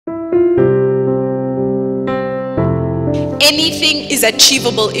anything is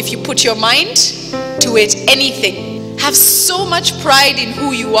achievable if you put your mind to it. Anything. Have so much pride in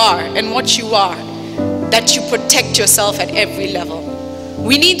who you are and what you are that you protect yourself at every level.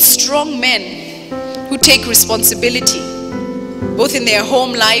 We need strong men who take responsibility, both in their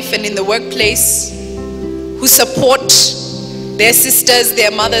home life and in the workplace, who support their sisters,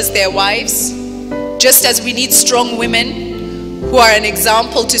 their mothers, their wives, just as we need strong women who are an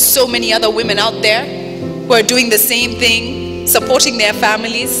example to so many other women out there who are doing the same thing, supporting their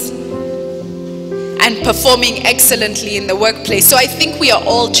families and performing excellently in the workplace. So I think we are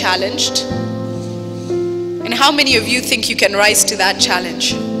all challenged. And how many of you think you can rise to that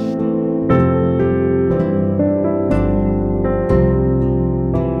challenge?